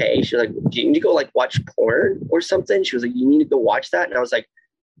 okay. She was like, do you need to go like watch porn or something? She was like, you need to go watch that. And I was like,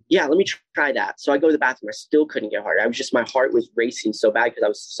 yeah, let me try that. So I go to the bathroom. I still couldn't get hard. My heart was racing so bad because I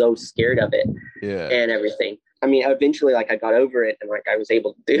was so scared of it and everything. I mean, eventually, like, I got over it and like I was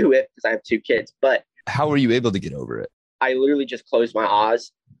able to do it because I have 2 kids. But How were you able to get over it? I literally just closed my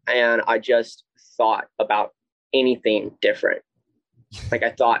eyes and I just thought about anything different. Like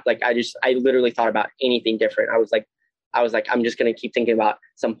I literally thought about anything different. I was like, I'm just going to keep thinking about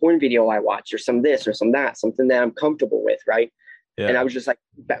some porn video I watched or some this or some that, something that I'm comfortable with. Right. Yeah. And I was just like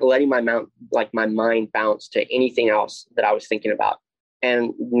letting my mind bounce to anything else that I was thinking about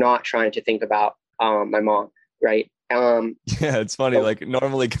and not trying to think about my mom. Right. Yeah, it's funny. So, like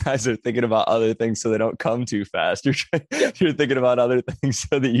normally guys are thinking about other things so they don't come too fast. You're thinking about other things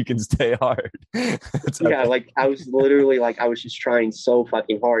so that you can stay hard. yeah, like I was literally like I was just trying so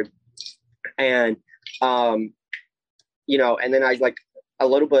fucking hard. And and then I like a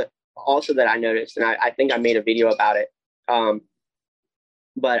little bit also that I noticed, and I think I made a video about it.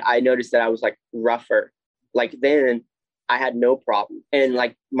 But I noticed that I was like rougher. Like then I had no problem. And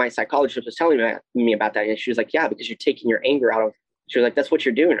like my psychologist was telling me about that. And she was like, yeah, because you're taking your anger out of, she was like, that's what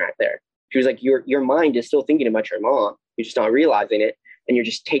you're doing right there. She was like, your mind is still thinking about your mom. You're just not realizing it. And you're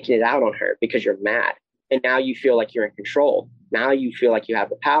just taking it out on her because you're mad. And now you feel like you're in control. Now you feel like you have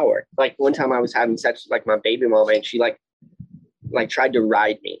the power. Like one time I was having sex with like my baby mama and she like tried to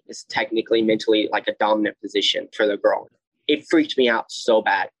ride me. It's technically mentally like a dominant position for the girl. It freaked me out so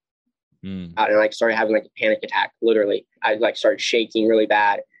bad. And like started having like a panic attack. Literally, I like started shaking really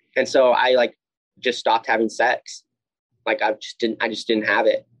bad, and so I like just stopped having sex. Like I just didn't have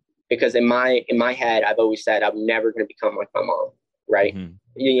it because in my head I've always said I'm never going to become like my mom. Right?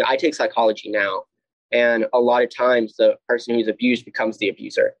 Mm-hmm. I take psychology now, and a lot of times the person who's abused becomes the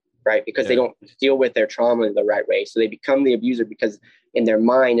abuser. Right? Because they don't deal with their trauma in the right way, so they become the abuser because in their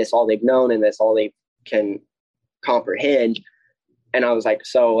mind it's all they've known and that's all they can comprehend. And I was like,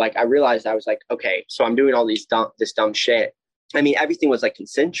 so like, I realized I was like, okay, so I'm doing all this dumb shit. I mean, everything was like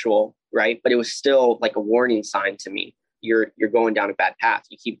consensual, right? But it was still like a warning sign to me. You're going down a bad path.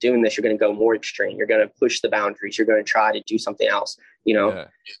 You keep doing this, you're going to go more extreme. You're going to push the boundaries. You're going to try to do something else, Yeah.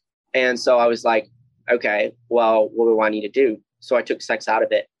 And so I was like, okay, well, what do I need to do? So I took sex out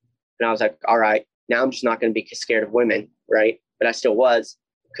of it. And I was like, all right, now I'm just not going to be scared of women, right? But I still was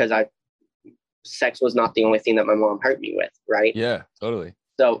because sex was not the only thing that my mom hurt me with, right? Yeah, totally.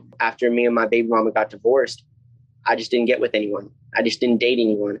 So after me and my baby mama got divorced, I just didn't get with anyone. I just didn't date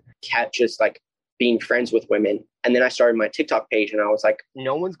anyone. Kept just like being friends with women. And then I started my TikTok page and I was like,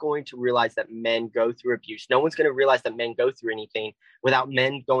 no one's going to realize that men go through abuse. No one's going to realize that men go through anything without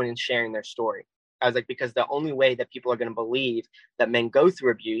men going and sharing their story. I was like, because the only way that people are going to believe that men go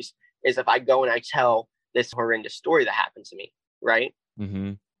through abuse is if I go and I tell this horrendous story that happened to me, right?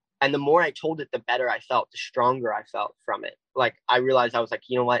 Mm-hmm. And the more I told it, the better I felt, the stronger I felt from it. Like I realized I was like,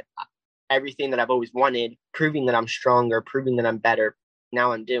 you know what? Everything that I've always wanted, proving that I'm stronger, proving that I'm better,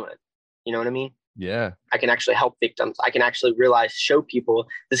 now I'm doing. You know what I mean? Yeah. I can actually help victims. I can actually show people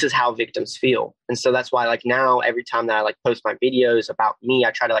this is how victims feel. And so that's why like now every time that I like post my videos about me,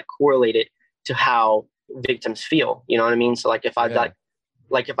 I try to like correlate it to how victims feel. You know what I mean? So like if I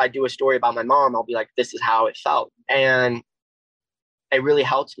if I do a story about my mom, I'll be like, this is how it felt. And it really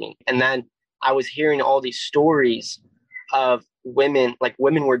helped me. And then I was hearing all these stories of women, like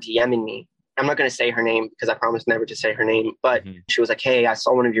women were DMing me. I'm not going to say her name because I promised never to say her name, but she was like, hey, I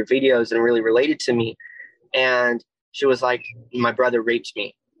saw one of your videos and really related to me. And she was like, my brother raped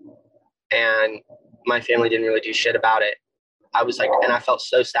me and my family didn't really do shit about it. I was like, and I felt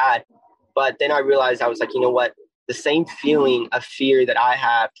so sad. But then I realized I was like, you know what? The same feeling of fear that I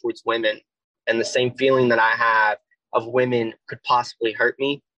have towards women and the same feeling that I have of women could possibly hurt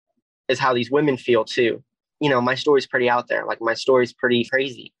me is how these women feel too. You know, my story's pretty out there. Like my story's pretty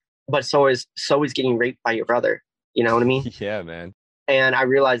crazy, but so is getting raped by your brother. You know what I mean? Yeah, man. And I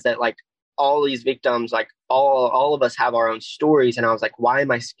realized that like all these victims, like all of us have our own stories. And I was like, why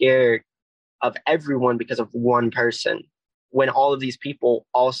am I scared of everyone because of one person when all of these people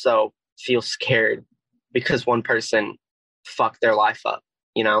also feel scared because one person fucked their life up,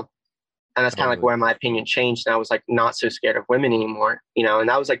 you know? And that's kind of like where my opinion changed. And I was like, not so scared of women anymore, you know? And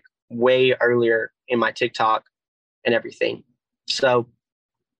that was like way earlier in my TikTok and everything. So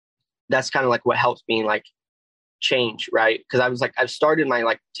that's kind of like what helped me like change, right? Because I was like, I've started my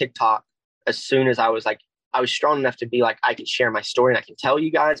like TikTok as soon as I was strong enough to be like, I can share my story and I can tell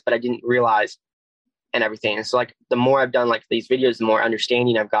you guys, but I didn't realize and everything. And so like the more I've done like these videos, the more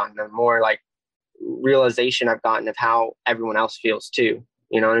understanding I've gotten, the more like realization I've gotten of how everyone else feels too.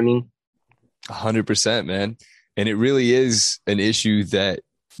 You know what I mean? 100%, man. And it really is an issue that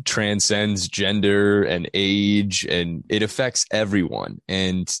transcends gender and age, and it affects everyone.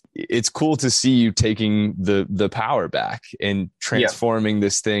 And it's cool to see you taking the power back and transforming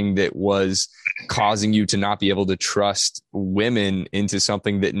this thing that was causing you to not be able to trust women into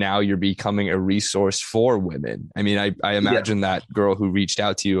something that now you're becoming a resource for women. I mean, I imagine that girl who reached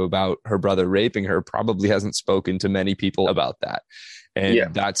out to you about her brother raping her probably hasn't spoken to many people about that.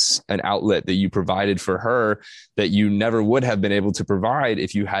 And that's an outlet that you provided for her that you never would have been able to provide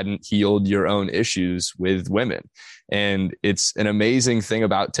if you hadn't healed your own issues with women. And it's an amazing thing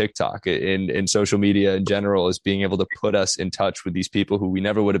about TikTok and social media in general, is being able to put us in touch with these people who we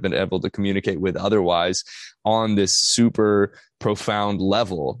never would have been able to communicate with otherwise, on this super profound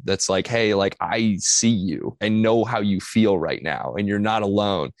level that's like, hey, like, I see you, I know how you feel right now, and you're not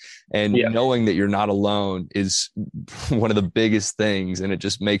alone. And knowing that you're not alone is one of the biggest things, and it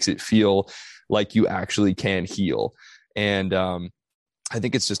just makes it feel like you actually can heal. And I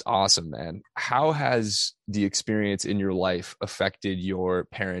think it's just awesome, man. How has the experience in your life affected your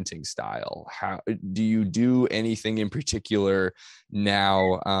parenting style? How do you do anything in particular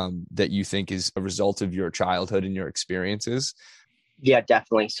now that you think is a result of your childhood and your experiences? Yeah,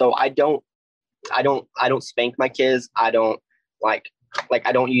 definitely. So I don't spank my kids. I don't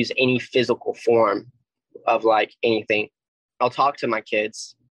I don't use any physical form of like anything. I'll talk to my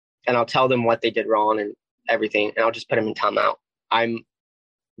kids and I'll tell them what they did wrong and everything, and I'll just put them in timeout. I'm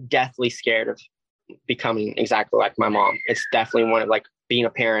deathly scared of becoming exactly like my mom. It's definitely one of, like, being a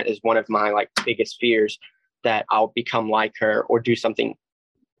parent is one of my like biggest fears, that I'll become like her or do something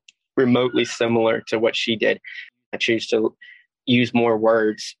remotely similar to what she did. I choose to use more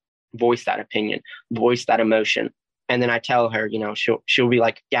words, voice that opinion, voice that emotion. And then I tell her, you know, she'll be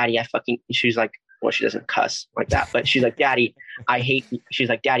like, Daddy, she's like, well, she doesn't cuss like that, but she's like, Daddy, I hate you. She's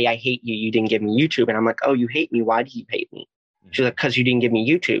like, Daddy, I hate you. You didn't give me YouTube. And I'm like, oh, you hate me? Why do you hate me? She's like, because you didn't give me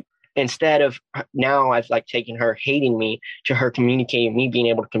YouTube. Instead of, now I've like taken her hating me to her communicating, me being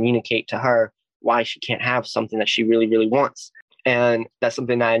able to communicate to her why she can't have something that she really, really wants. And that's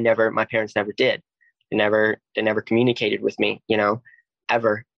something that my parents never did. They never communicated with me, you know,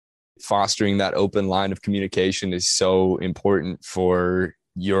 ever. Fostering that open line of communication is so important for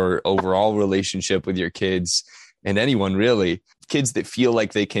your overall relationship with your kids, and anyone really. Kids that feel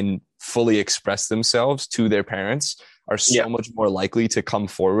like they can fully express themselves to their parents are so much more likely to come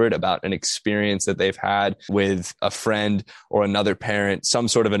forward about an experience that they've had with a friend or another parent, some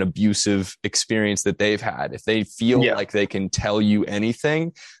sort of an abusive experience that they've had. If they feel like they can tell you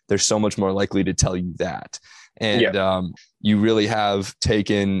anything, they're so much more likely to tell you that. And you really have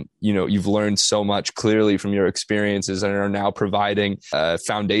taken, you know, you've learned so much clearly from your experiences, and are now providing a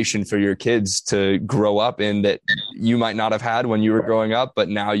foundation for your kids to grow up in that you might not have had when you were growing up, but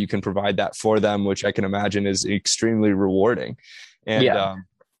now you can provide that for them, which I can imagine is extremely rewarding. And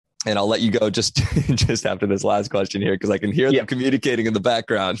and I'll let you go just after this last question here, because I can hear them communicating in the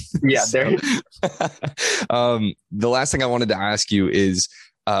background. Yeah. So, the last thing I wanted to ask you is,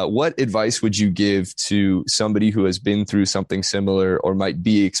 what advice would you give to somebody who has been through something similar or might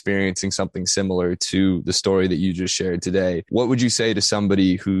be experiencing something similar to the story that you just shared today? What would you say to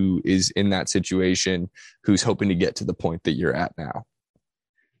somebody who is in that situation, who's hoping to get to the point that you're at now?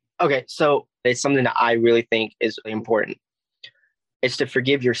 Okay, so it's something that I really think is important. It's to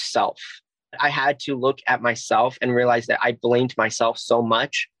forgive yourself. I had to look at myself and realize that I blamed myself so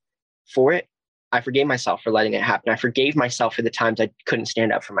much for it. I forgave myself for letting it happen. I forgave myself for the times I couldn't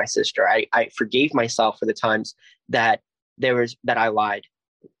stand up for my sister. I forgave myself for the times that I lied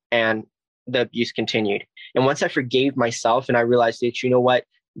and the abuse continued. And once I forgave myself and I realized that, you know what,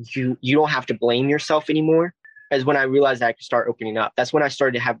 you don't have to blame yourself anymore, is when I realized that I could start opening up. That's when I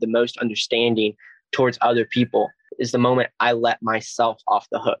started to have the most understanding towards other people, is the moment I let myself off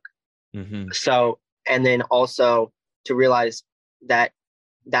the hook. Mm-hmm. So, and then also to realize that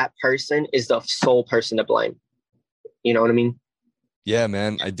person is the sole person to blame. You know what I mean? Yeah,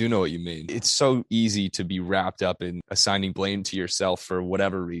 man, I do know what you mean. It's so easy to be wrapped up in assigning blame to yourself for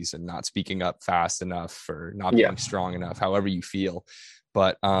whatever reason, not speaking up fast enough, or not being strong enough, however you feel.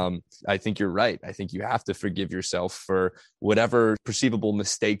 But I think you're right. I think you have to forgive yourself for whatever perceivable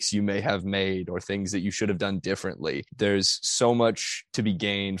mistakes you may have made or things that you should have done differently. There's so much to be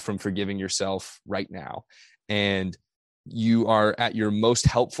gained from forgiving yourself right now. And you are at your most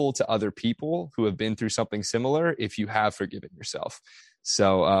helpful to other people who have been through something similar if you have forgiven yourself.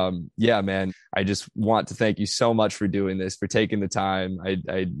 So, yeah, man, I just want to thank you so much for doing this, for taking the time.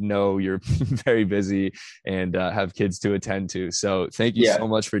 I know you're very busy and have kids to attend to. So thank you so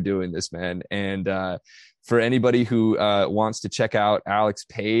much for doing this, man. And for anybody who wants to check out Alex's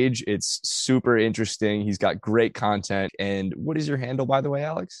page, it's super interesting. He's got great content. And what is your handle, by the way,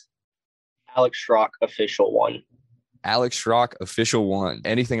 Alex? Alex Schrock Official 1. Alex Schrock Official 1.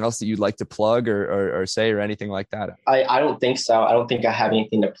 Anything else that you'd like to plug or say or anything like that? I don't think so. I don't think I have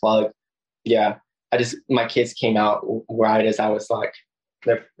anything to plug. Yeah. My kids came out right as I was like,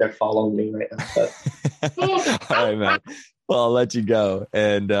 they're following me right now. But. All right, man. Well, I'll let you go.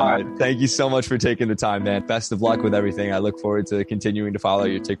 And thank you so much for taking the time, man. Best of luck with everything. I look forward to continuing to follow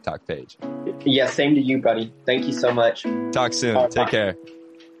your TikTok page. Yeah, same to you, buddy. Thank you so much. Talk soon. Take care.